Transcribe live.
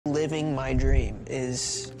Living my dream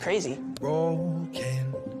is crazy. Broken.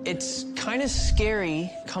 It's kind of scary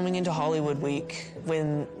coming into Hollywood Week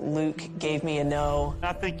when Luke gave me a no.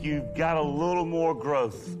 I think you've got a little more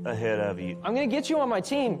growth ahead of you. I'm gonna get you on my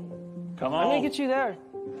team. Come on. I'm gonna get you there.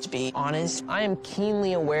 To be honest, I am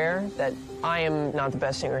keenly aware that I am not the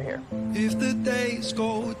best singer here. If the days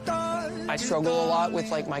go dark, I struggle a lot with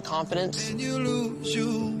my confidence. and you lose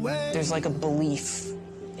your way. There's a belief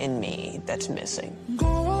in me that's missing. Go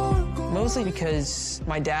on, go on. Mostly because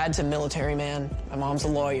my dad's a military man, my mom's a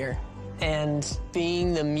lawyer, and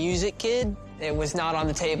being the music kid, it was not on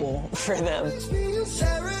the table for them.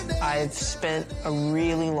 I've spent a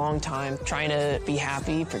really long time trying to be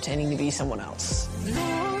happy, pretending to be someone else.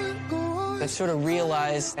 I've sort of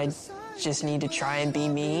realized I just need to try and be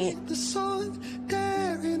me The sun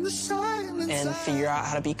there in the silence. and figure out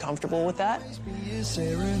how to be comfortable with that.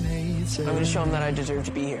 Serenade. I'm going to show them that I deserve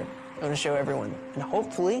to be here. I'm going to show everyone. And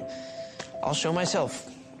hopefully, I'll show myself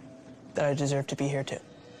that I deserve to be here too.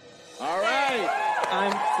 All right.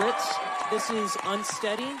 I'm Fritz. This is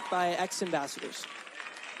Unsteady by Ex-Ambassadors.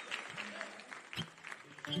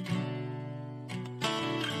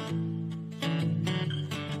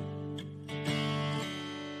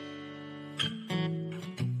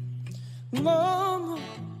 Mama,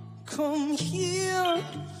 come here,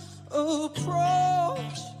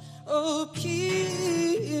 approach,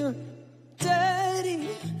 appear. Daddy,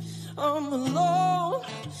 I'm alone,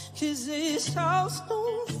 'cause this house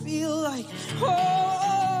don't feel like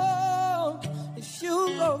home. If you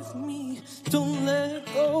love me, don't let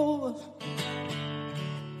go.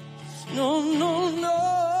 No, no,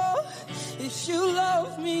 no. If you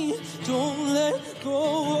love me, don't let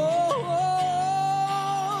go.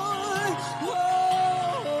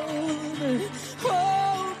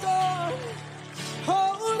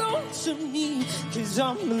 Hold on to me, 'cause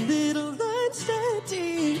I'm a little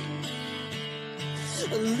unsteady.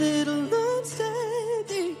 A little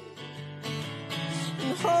unsteady.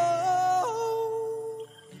 And hold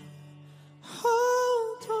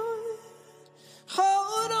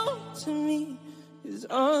on to me, 'cause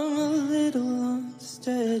I'm a little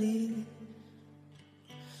unsteady.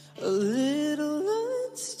 A little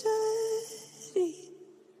unsteady.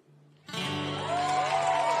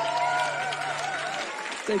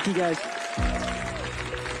 Thank you, guys.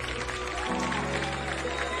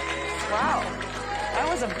 Wow, that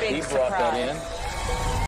was a big surprise. Brought that in.